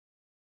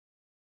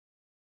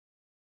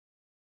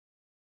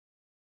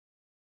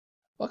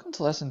Welcome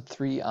to lesson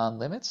 3 on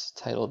limits,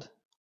 titled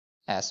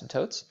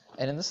Asymptotes.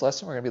 And in this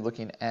lesson, we're going to be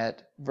looking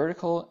at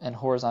vertical and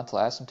horizontal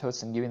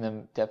asymptotes and giving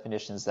them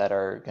definitions that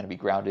are going to be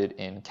grounded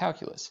in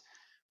calculus.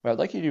 What I'd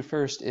like you to do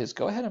first is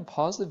go ahead and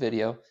pause the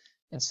video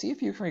and see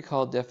if you can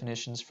recall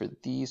definitions for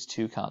these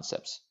two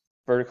concepts,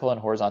 vertical and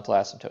horizontal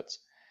asymptotes.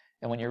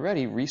 And when you're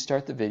ready,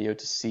 restart the video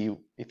to see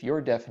if your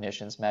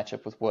definitions match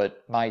up with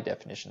what my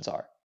definitions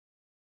are.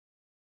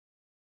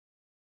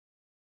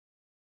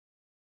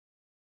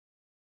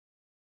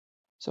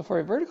 So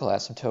for a vertical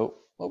asymptote,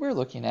 what we're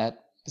looking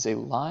at is a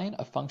line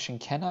a function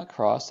cannot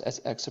cross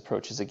as x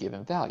approaches a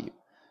given value.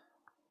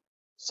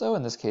 So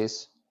in this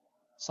case,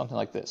 something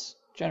like this.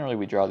 Generally,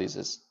 we draw these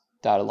as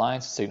dotted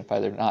lines to signify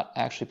they're not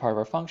actually part of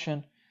our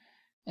function,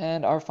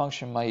 and our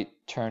function might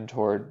turn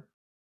toward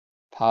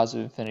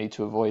positive infinity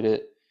to avoid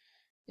it.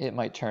 It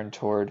might turn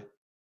toward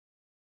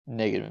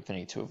negative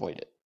infinity to avoid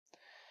it.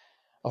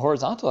 A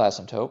horizontal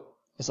asymptote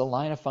is a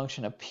line a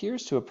function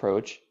appears to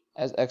approach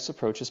as x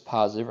approaches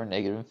positive or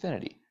negative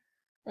infinity.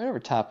 Right over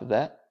top of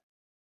that,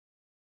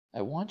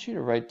 I want you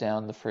to write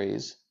down the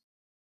phrase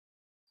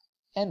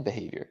end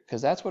behavior,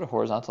 because that's what a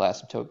horizontal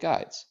asymptote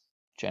guides.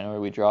 Generally,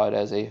 we draw it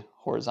as a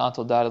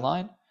horizontal dotted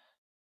line,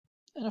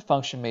 and a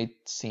function may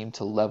seem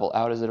to level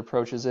out as it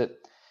approaches it.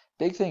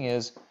 Big thing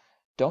is,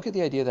 don't get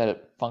the idea that a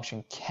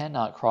function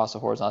cannot cross a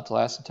horizontal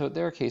asymptote.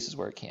 There are cases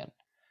where it can.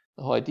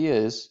 The whole idea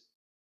is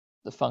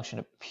the function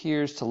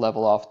appears to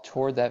level off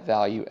toward that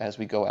value as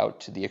we go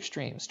out to the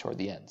extremes, toward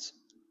the ends.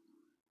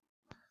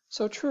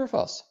 So true or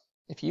false?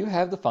 If you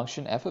have the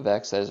function f of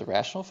x that is a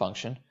rational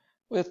function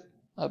with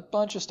a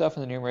bunch of stuff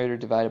in the numerator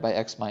divided by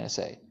x minus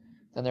a,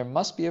 then there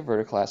must be a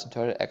vertical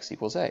asymptote at x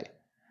equals a.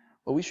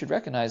 Well, we should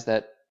recognize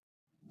that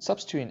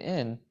substituting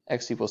in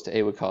x equals to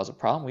a would cause a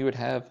problem. We would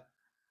have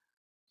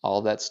all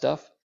of that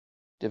stuff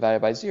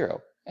divided by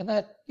 0. And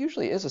that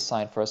usually is a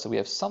sign for us that we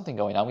have something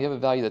going on. We have a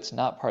value that's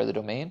not part of the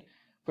domain.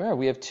 But remember,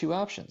 we have two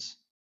options.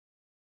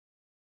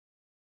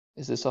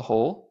 Is this a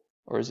hole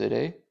or is it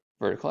a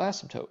vertical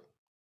asymptote?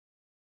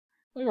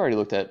 We've already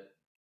looked at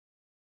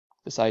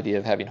this idea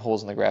of having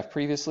holes in the graph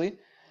previously,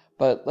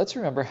 but let's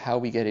remember how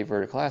we get a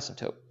vertical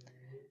asymptote.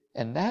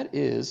 And that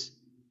is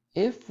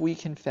if we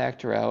can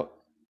factor out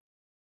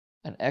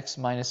an x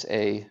minus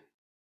a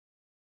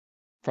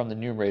from the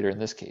numerator in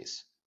this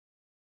case,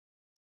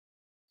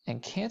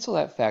 and cancel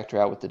that factor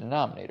out with the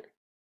denominator.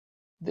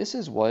 This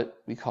is what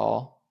we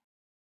call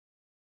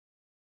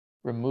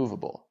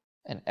removable,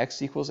 and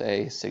x equals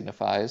a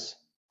signifies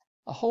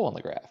a hole in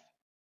the graph.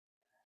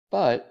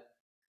 But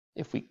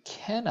if we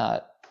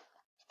cannot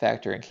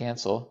factor and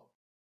cancel,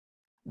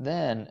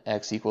 then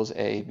x equals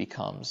a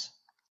becomes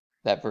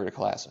that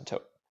vertical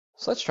asymptote.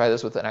 So let's try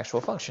this with an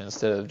actual function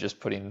instead of just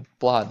putting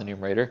blah in the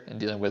numerator and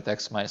dealing with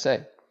x minus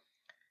a.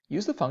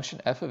 Use the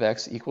function f of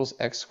x equals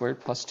x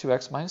squared plus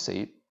 2x minus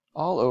 8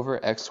 all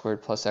over x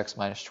squared plus x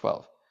minus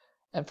 12.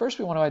 And first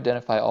we want to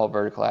identify all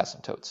vertical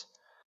asymptotes.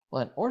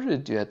 Well, in order to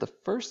do that, the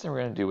first thing we're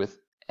going to do with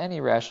any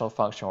rational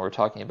function when we're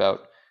talking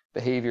about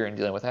behavior and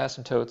dealing with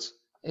asymptotes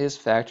is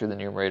factor the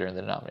numerator and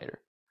the denominator.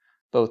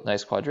 Both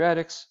nice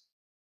quadratics,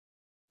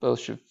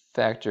 both should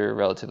factor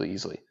relatively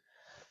easily.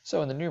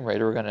 So in the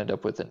numerator, we're going to end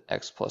up with an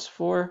x plus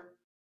 4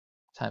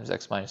 times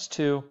x minus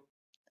 2.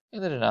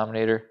 In the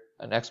denominator,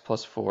 an x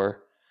plus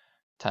 4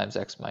 times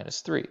x minus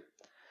 3.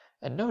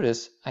 And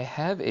notice I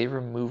have a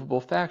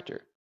removable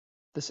factor,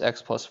 this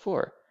x plus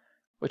 4,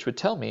 which would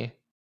tell me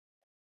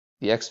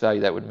the x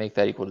value that would make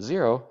that equal to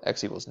 0,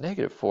 x equals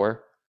negative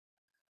 4,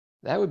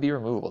 that would be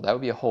removable. That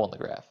would be a hole in the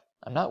graph.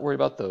 I'm not worried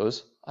about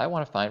those. I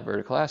want to find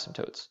vertical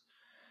asymptotes,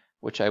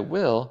 which I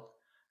will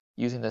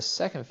using the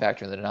second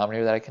factor in the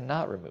denominator that I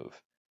cannot remove.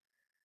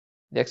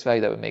 The x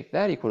value that would make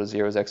that equal to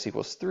 0 is x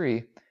equals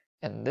 3,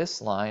 and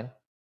this line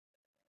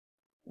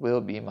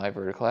will be my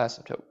vertical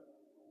asymptote.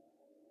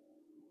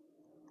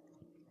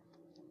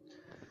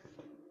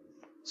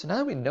 So now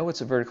that we know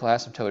it's a vertical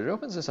asymptote, it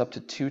opens us up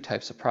to two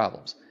types of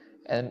problems.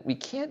 And we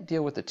can't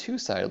deal with the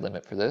two-sided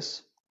limit for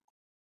this.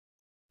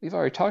 We've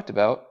already talked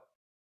about,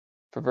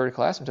 for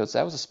vertical asymptotes,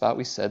 that was a spot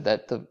we said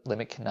that the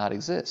limit cannot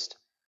exist.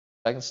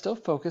 I can still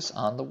focus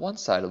on the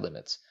one-sided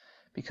limits,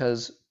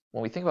 because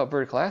when we think about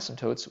vertical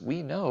asymptotes,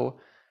 we know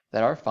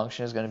that our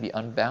function is going to be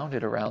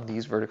unbounded around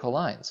these vertical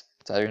lines.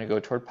 It's either going to go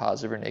toward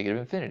positive or negative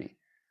infinity.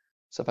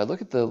 So if I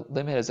look at the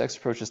limit as x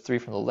approaches 3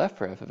 from the left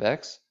for f of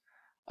x,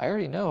 I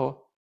already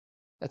know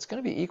that's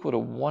going to be equal to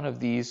one of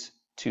these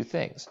two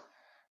things.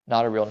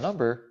 Not a real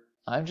number,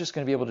 I'm just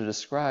going to be able to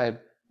describe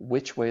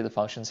which way the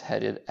function's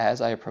headed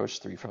as I approach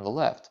 3 from the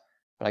left.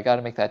 But I got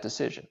to make that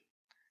decision.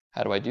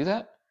 How do I do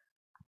that?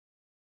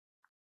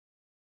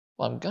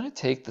 Well, I'm going to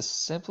take the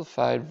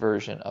simplified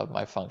version of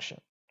my function,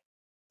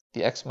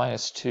 the x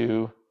minus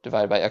 2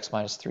 divided by x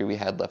minus 3 we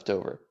had left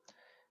over.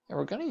 And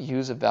we're going to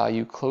use a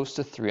value close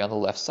to 3 on the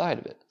left side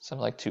of it,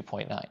 something like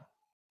 2.9. And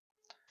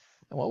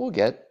what we'll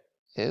get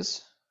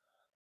is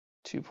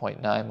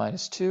 2.9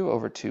 minus 2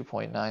 over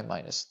 2.9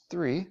 minus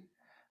 3,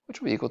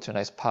 which will be equal to a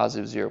nice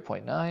positive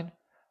 0.9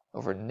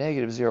 over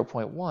negative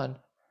 0.1.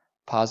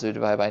 Positive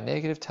divided by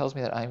negative tells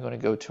me that I'm going to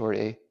go toward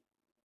a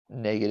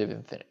negative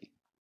infinity.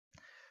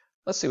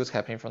 Let's see what's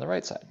happening from the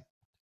right side.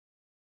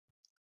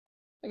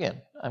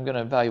 Again, I'm going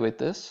to evaluate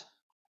this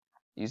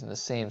using the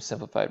same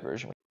simplified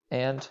version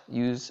and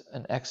use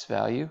an x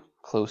value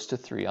close to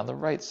 3 on the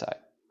right side,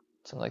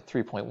 something like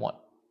 3.1.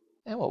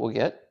 And what we'll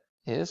get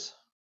is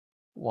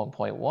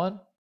 1.1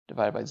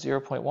 divided by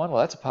 0.1. Well,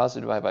 that's a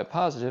positive divided by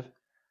positive.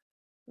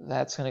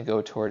 That's going to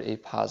go toward a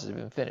positive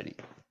infinity.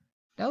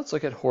 Now let's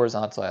look at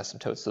horizontal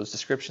asymptotes, those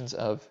descriptions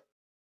of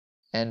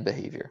end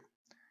behavior.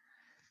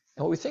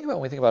 And what we think about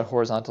when we think about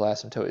horizontal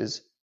asymptote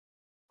is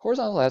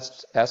horizontal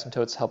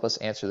asymptotes help us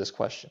answer this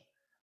question.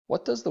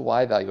 What does the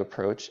y value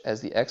approach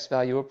as the x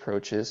value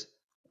approaches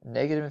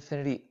negative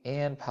infinity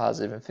and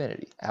positive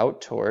infinity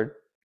out toward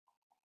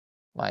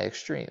my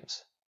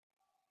extremes?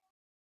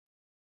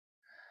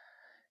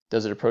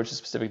 Does it approach a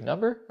specific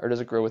number, or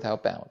does it grow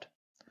without bound?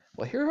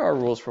 Well, here are our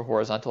rules for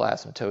horizontal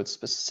asymptotes,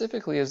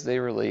 specifically as they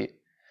relate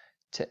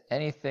to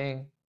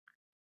anything,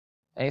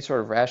 any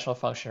sort of rational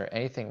function or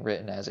anything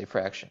written as a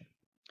fraction.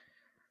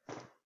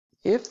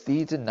 If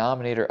the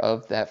denominator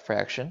of that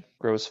fraction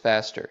grows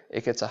faster,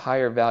 it gets a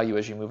higher value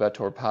as you move out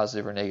toward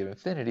positive or negative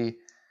infinity,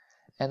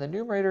 and the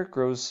numerator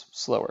grows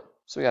slower.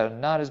 So we got a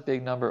not as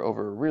big number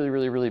over a really,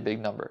 really, really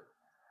big number.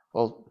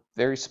 Well,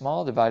 very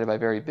small divided by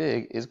very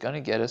big is going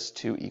to get us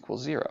to equal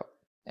 0.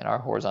 And our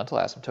horizontal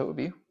asymptote would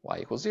be y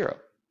equals 0.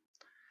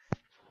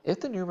 If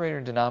the numerator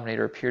and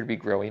denominator appear to be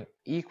growing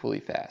equally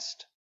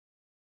fast,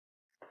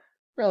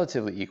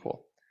 relatively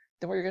equal,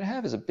 then what you're going to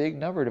have is a big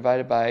number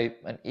divided by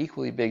an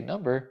equally big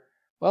number.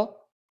 Well,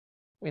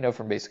 we know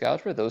from basic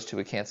algebra those two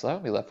would cancel out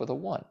and be left with a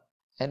 1.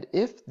 And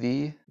if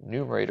the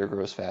numerator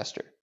grows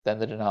faster than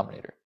the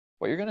denominator,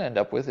 what you're going to end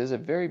up with is a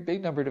very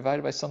big number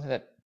divided by something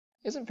that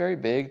isn't very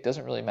big,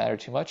 doesn't really matter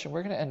too much, and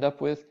we're going to end up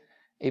with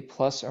a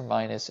plus or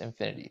minus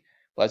infinity.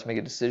 We'll have to make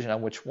a decision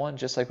on which one,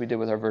 just like we did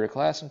with our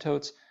vertical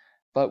asymptotes,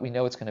 but we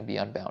know it's going to be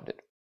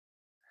unbounded.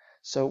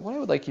 So what I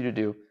would like you to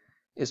do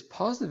is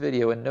pause the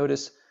video and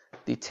notice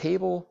the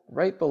table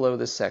right below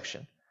this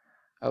section.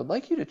 I would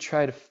like you to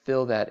try to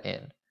fill that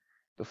in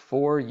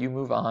before you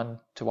move on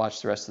to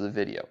watch the rest of the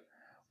video.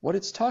 What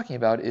it's talking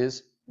about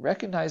is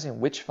recognizing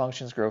which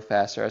functions grow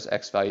faster as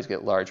x values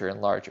get larger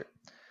and larger.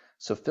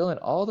 So fill in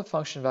all the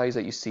function values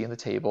that you see in the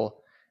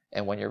table,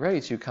 and when you're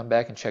ready to, come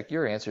back and check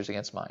your answers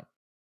against mine.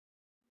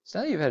 So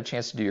now that you've had a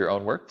chance to do your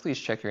own work, please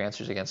check your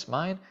answers against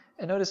mine,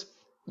 and notice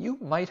you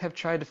might have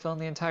tried to fill in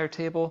the entire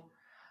table.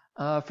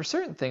 For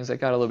certain things that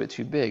got a little bit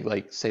too big,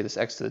 like say this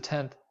x to the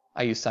 10th,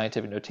 I use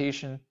scientific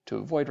notation to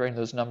avoid writing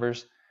those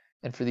numbers.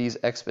 And for these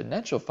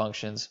exponential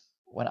functions,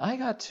 when I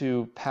got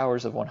to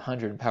powers of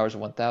 100 and powers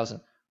of 1000,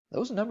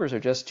 those numbers are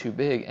just too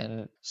big.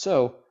 And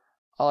so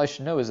all I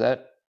should know is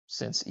that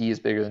since e is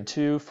bigger than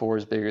 2, 4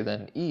 is bigger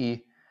than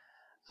e,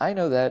 I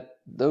know that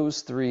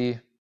those three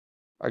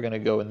are going to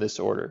go in this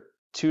order.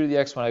 2 to the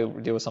x when I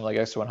deal with something like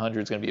x to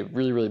 100 is going to be a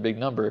really, really big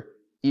number.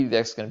 E to the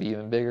x is going to be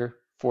even bigger.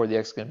 4 to the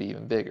x is going to be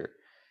even bigger.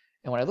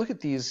 And when I look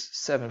at these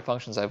 7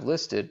 functions I've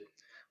listed,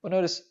 well,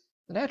 notice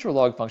the natural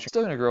log function is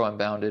still going to grow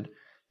unbounded,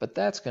 but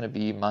that's going to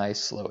be my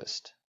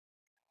slowest.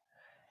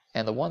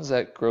 And the ones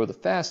that grow the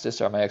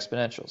fastest are my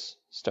exponentials,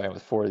 starting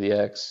with 4 to the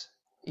x,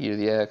 e to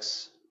the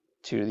x,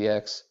 2 to the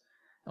x.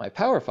 And my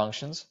power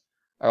functions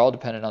are all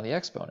dependent on the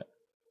exponent.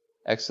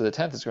 X to the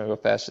 10th is going to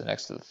go faster than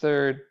x to the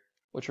 3rd,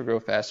 which will grow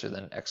faster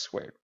than x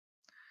squared.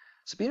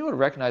 So being able to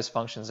recognize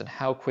functions and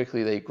how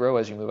quickly they grow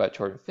as you move out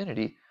toward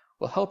infinity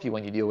will help you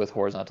when you deal with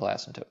horizontal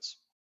asymptotes.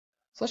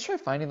 So let's try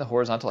finding the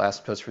horizontal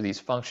asymptotes for these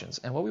functions,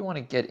 and what we want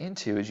to get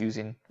into is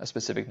using a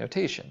specific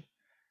notation.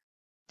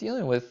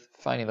 Dealing with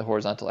finding the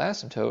horizontal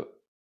asymptote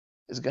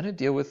is going to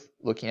deal with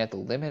looking at the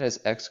limit as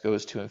x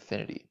goes to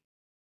infinity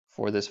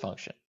for this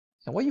function.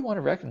 And what you want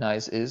to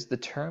recognize is the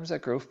terms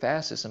that grow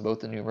fastest in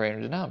both the numerator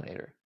and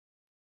denominator.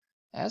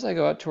 As I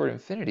go out toward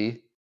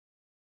infinity,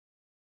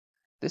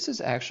 this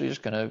is actually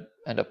just going to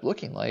end up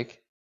looking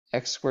like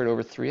x squared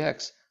over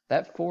 3x.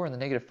 That 4 and the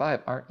negative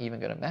 5 aren't even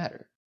going to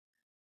matter.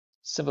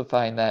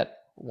 Simplifying that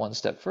one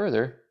step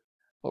further,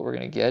 what we're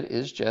going to get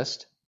is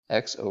just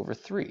x over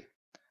 3.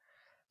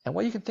 And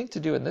what you can think to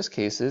do in this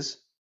case is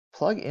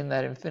plug in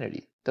that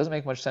infinity. Doesn't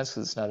make much sense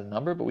because it's not a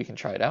number, but we can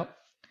try it out.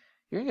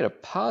 You're going to get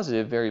a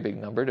positive very big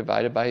number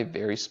divided by a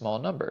very small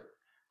number.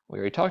 We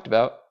already talked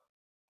about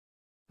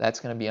that's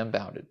going to be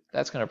unbounded.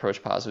 That's going to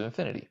approach positive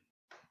infinity.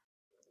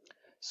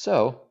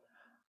 So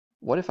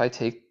what if I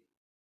take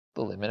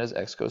the limit as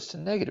x goes to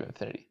negative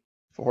infinity?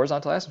 For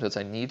horizontal asymptotes,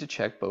 I need to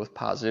check both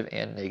positive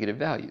and negative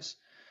values.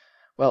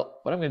 Well,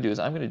 what I'm going to do is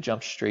I'm going to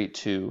jump straight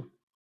to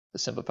the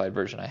simplified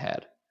version I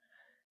had.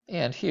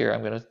 And here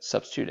I'm going to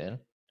substitute in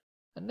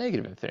a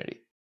negative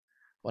infinity.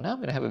 Well, now I'm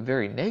going to have a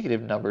very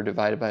negative number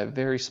divided by a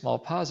very small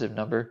positive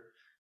number.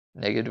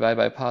 Negative divided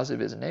by a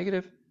positive is a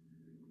negative.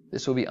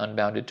 This will be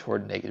unbounded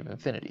toward negative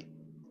infinity.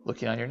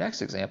 Looking on your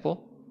next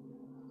example,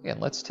 again,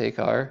 let's take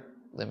our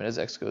limit as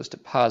x goes to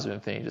positive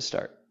infinity to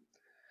start.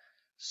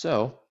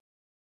 So,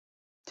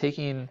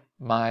 taking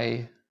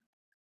my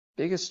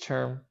biggest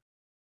term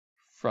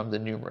from the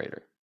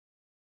numerator,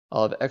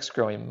 I'll have x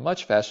growing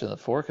much faster than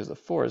the 4 because the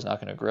 4 is not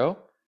going to grow.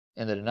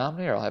 In the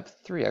denominator, I'll have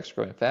 3x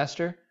growing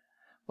faster.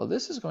 Well,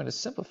 this is going to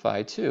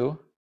simplify to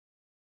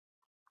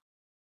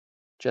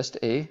just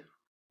a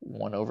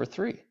 1 over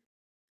 3.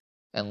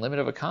 And limit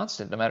of a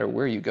constant, no matter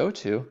where you go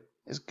to,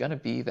 is going to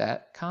be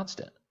that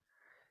constant.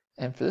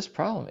 And for this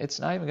problem, it's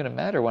not even going to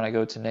matter when I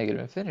go to negative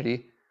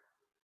infinity,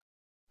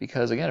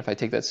 because again, if I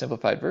take that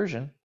simplified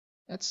version,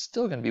 that's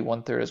still going to be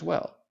 1/3 as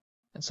well.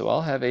 And so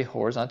I'll have a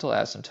horizontal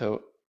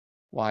asymptote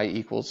y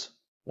equals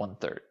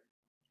 1/3.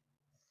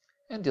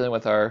 And dealing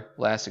with our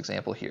last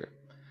example here.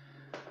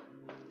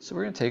 So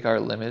we're going to take our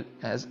limit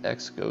as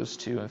x goes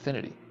to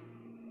infinity.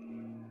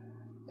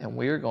 And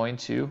we're going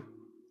to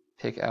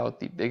pick out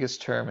the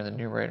biggest term in the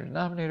numerator and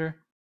denominator.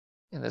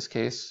 In this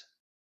case,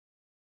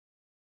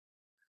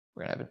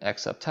 we're going to have an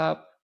x up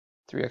top,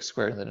 3x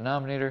squared in the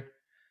denominator,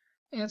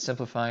 and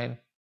simplifying,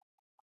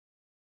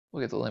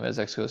 we'll get the limit as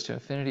x goes to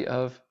infinity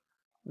of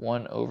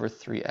 1 over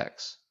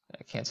 3x.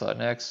 I cancel out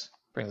an x,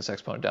 bring this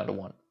exponent down to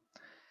 1.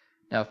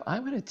 Now if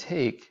I'm going to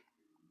take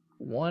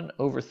 1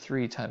 over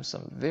 3 times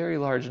some very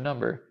large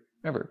number,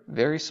 remember,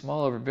 very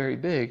small over very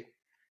big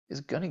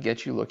is going to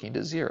get you looking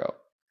to 0.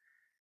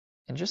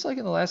 And just like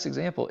in the last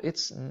example,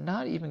 it's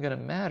not even going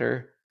to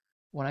matter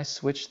when I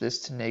switch this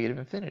to negative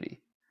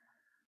infinity.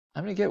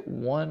 I'm going to get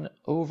 1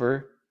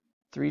 over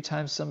 3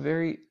 times some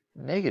very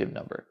negative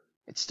number.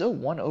 It's still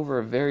 1 over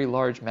a very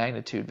large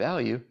magnitude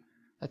value.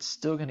 That's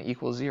still going to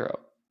equal 0.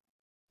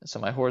 And so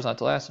my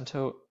horizontal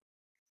asymptote,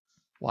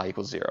 y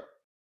equals 0.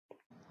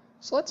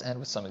 So let's end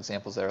with some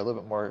examples that are a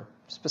little bit more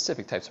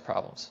specific types of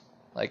problems.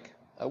 Like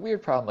a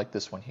weird problem like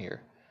this one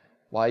here.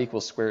 Y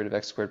equals square root of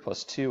x squared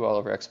plus 2 all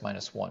over x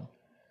minus 1.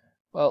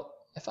 Well,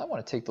 if I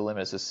want to take the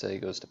limit as this say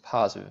goes to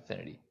positive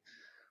infinity,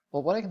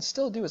 well, what I can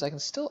still do is I can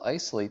still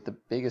isolate the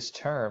biggest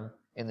term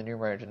in the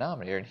numerator and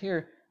denominator. And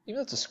here, even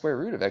though it's a square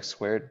root of x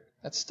squared,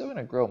 that's still going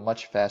to grow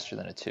much faster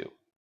than a 2.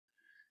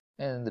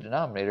 And in the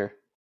denominator,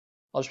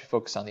 I'll just be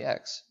focused on the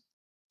x.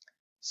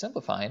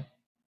 Simplifying,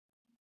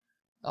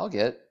 I'll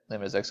get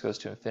limit as x goes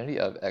to infinity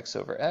of x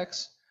over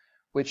x,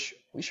 which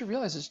we should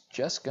realize is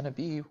just going to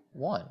be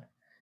 1,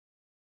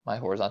 my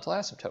horizontal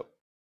asymptote.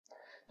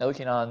 Now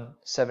looking on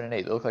 7 and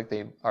 8, they look like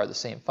they are the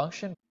same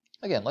function.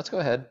 Again, let's go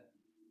ahead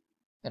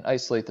and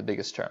isolate the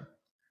biggest term.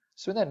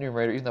 So in that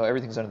numerator, even though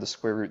everything's under the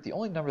square root, the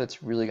only number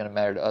that's really going to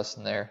matter to us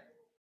in there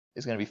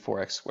is going to be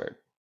 4x squared.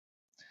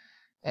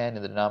 And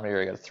in the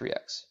denominator, I got a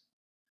 3x.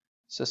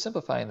 So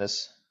simplifying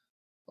this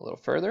a little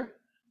further,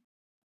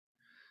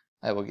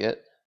 I will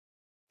get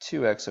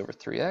 2x over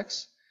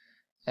 3x.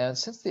 And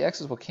since the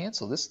x's will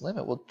cancel, this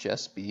limit will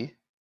just be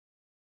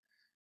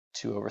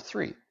 2 over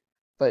 3.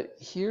 But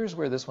here's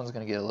where this one's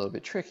going to get a little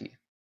bit tricky.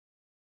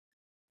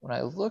 When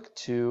I look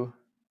to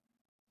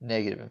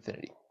negative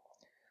infinity,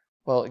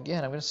 well,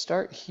 again, I'm going to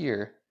start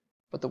here,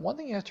 but the one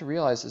thing you have to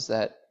realize is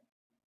that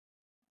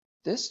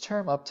this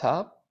term up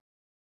top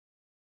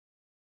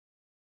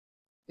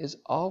is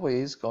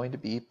always going to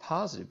be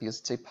positive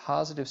because it's a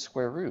positive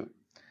square root.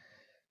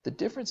 The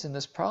difference in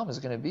this problem is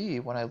going to be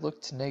when I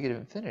look to negative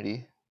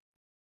infinity,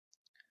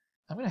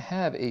 I'm going to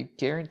have a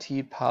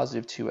guaranteed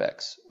positive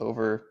 2x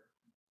over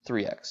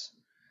 3x.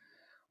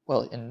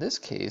 Well, in this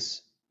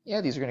case,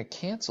 yeah, these are going to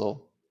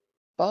cancel,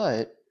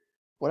 but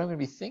what I'm going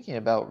to be thinking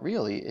about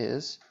really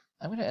is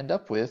I'm going to end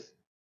up with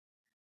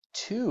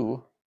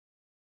 2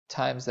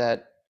 times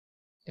that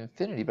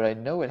infinity, but I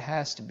know it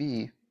has to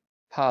be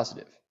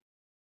positive.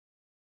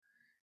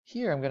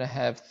 Here I'm going to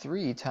have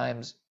 3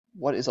 times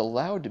what is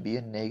allowed to be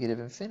a negative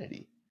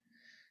infinity.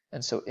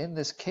 And so in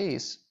this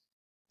case,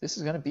 this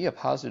is going to be a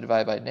positive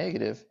divided by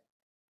negative,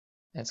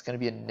 and it's going to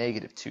be a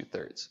negative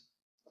 2/3.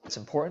 It's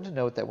important to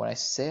note that when I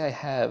say I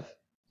have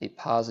a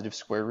positive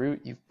square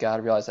root, you've got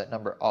to realize that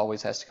number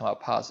always has to come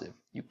out positive.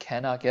 You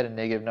cannot get a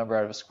negative number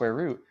out of a square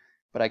root,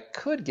 but I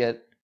could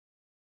get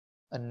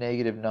a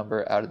negative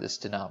number out of this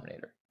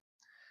denominator.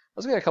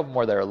 Let's get a couple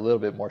more that are a little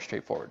bit more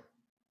straightforward.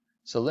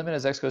 So limit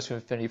as x goes to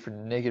infinity for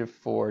negative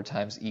 4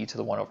 times e to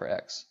the 1 over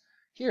x.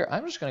 Here,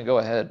 I'm just going to go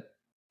ahead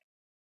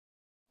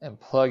and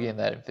plug in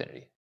that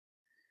infinity.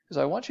 Because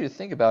what I want you to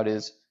think about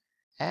is,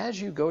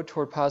 as you go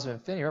toward positive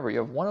infinity, remember, you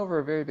have 1 over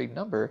a very big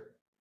number,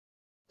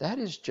 that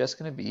is just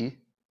going to be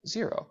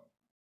 0.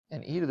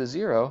 And e to the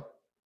 0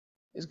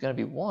 is going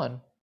to be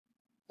 1,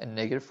 and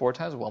negative 4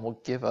 times 1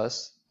 will give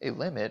us a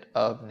limit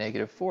of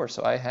negative 4.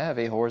 So I have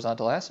a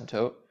horizontal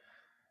asymptote,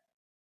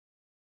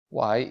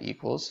 y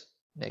equals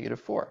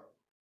negative 4.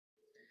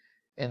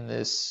 In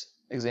this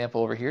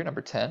example over here,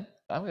 number 10,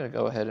 I'm going to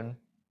go ahead and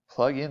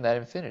plug in that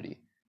infinity.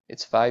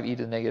 It's 5e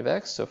to the negative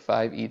x, so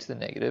 5e to the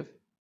negative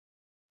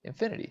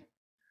infinity.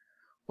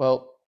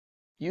 Well,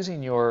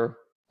 using your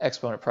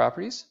exponent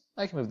properties,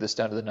 I can move this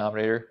down to the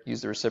denominator,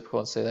 use the reciprocal,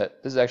 and say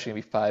that this is actually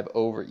going to be 5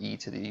 over e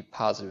to the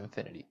positive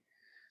infinity.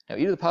 Now,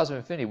 e to the positive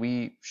infinity,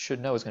 we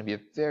should know is going to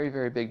be a very,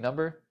 very big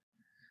number.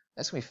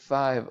 That's going to be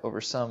 5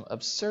 over some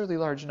absurdly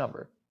large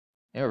number.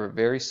 And remember,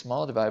 very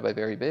small divided by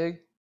very big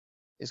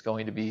is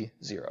going to be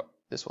 0.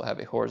 This will have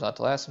a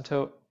horizontal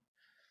asymptote,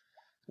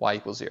 y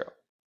equals 0.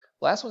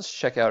 Last ones to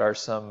check out are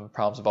some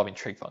problems involving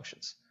trig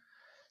functions.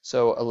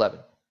 So 11.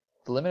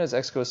 the limit as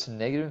x goes to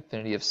negative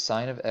infinity of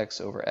sine of x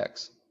over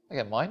x.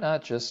 Again, why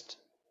not just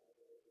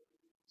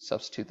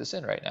substitute this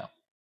in right now?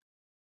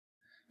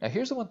 Now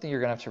here's the one thing you're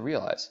going to have to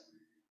realize,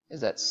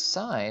 is that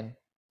sine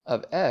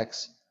of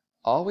x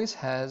always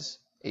has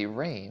a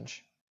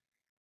range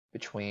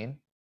between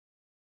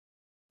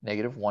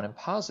 -1 and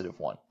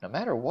 +1. No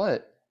matter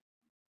what,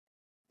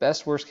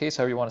 best worst case,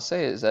 however you want to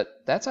say it, is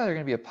that that's either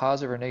going to be a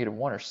positive or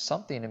 -1 or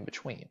something in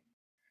between,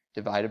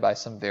 divided by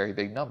some very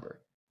big number.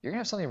 You're going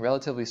to have something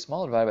relatively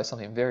small divided by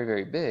something very,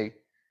 very big.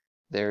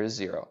 There is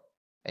 0.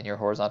 And your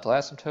horizontal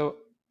asymptote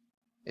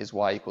is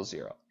y equals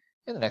 0.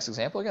 In the next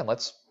example, again,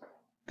 let's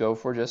go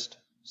for just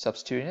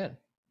substituting in.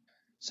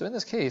 So in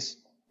this case,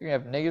 you're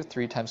going to have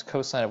 -3 times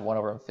cosine of 1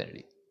 over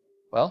infinity.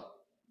 Well,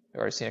 we've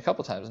already seen a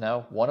couple times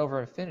now, 1 over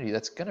infinity,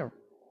 that's going to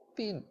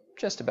be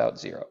just about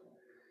 0.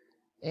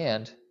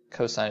 And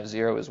cosine of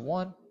 0 is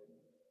 1.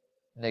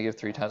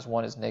 -3 times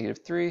 1 is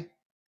 -3.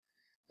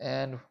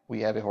 And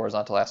we have a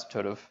horizontal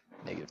asymptote of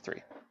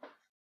 -3.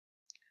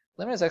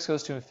 Limit as x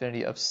goes to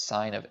infinity of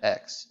sine of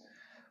x.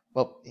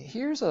 Well,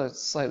 here's a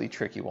slightly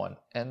tricky one.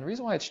 And the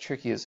reason why it's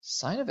tricky is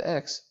sine of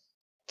x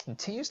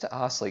continues to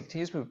oscillate,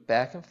 continues to move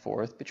back and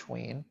forth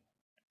between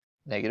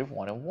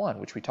 -1 and 1,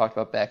 which we talked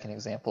about back in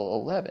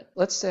example 11.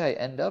 Let's say I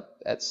end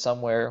up at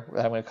somewhere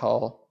that I'm going to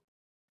call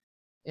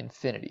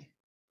infinity,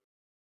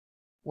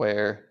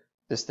 where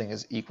this thing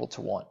is equal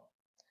to 1.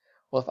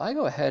 Well, if I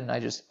go ahead and I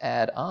just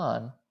add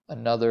on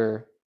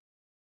another,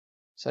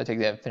 so I take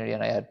that infinity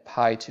and I add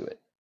pi to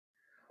it,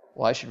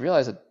 well, I should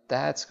realize that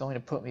that's going to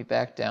put me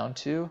back down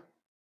to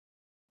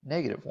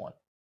 -1.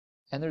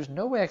 And there's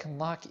no way I can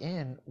lock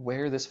in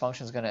where this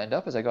function is going to end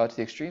up as I go out to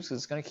the extremes, because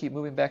it's going to keep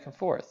moving back and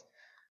forth.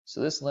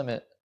 So this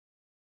limit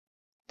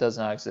does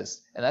not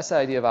exist. And that's the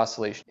idea of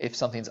oscillation. If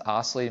something's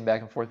oscillating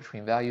back and forth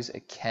between values,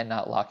 it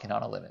cannot lock in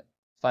on a limit.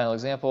 Final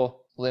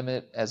example,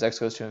 limit as x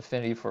goes to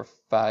infinity for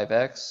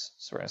 5x.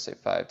 So we're going to say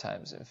 5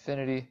 times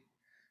infinity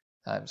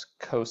times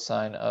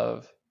cosine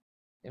of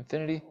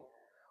infinity.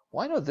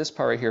 Well, I know this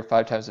part right here,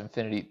 5 times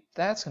infinity,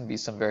 that's going to be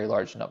some very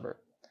large number.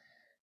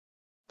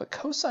 But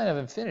cosine of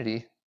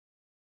infinity,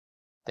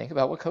 think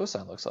about what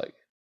cosine looks like.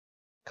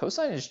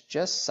 Cosine is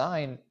just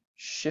sine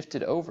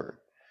shifted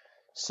over.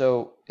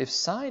 So if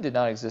sine did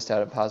not exist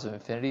out of positive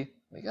infinity,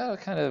 we got to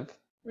kind of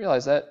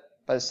realize that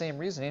by the same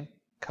reasoning,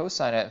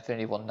 cosine at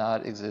infinity will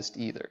not exist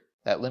either.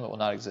 That limit will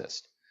not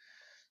exist.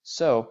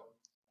 So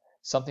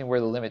something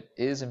where the limit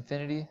is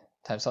infinity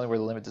times something where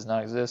the limit does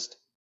not exist,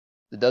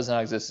 the does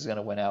not exist is going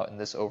to win out, and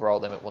this overall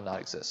limit will not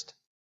exist.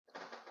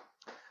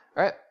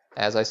 All right,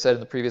 as I said in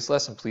the previous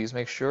lesson, please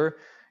make sure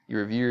you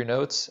review your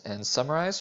notes and summarize.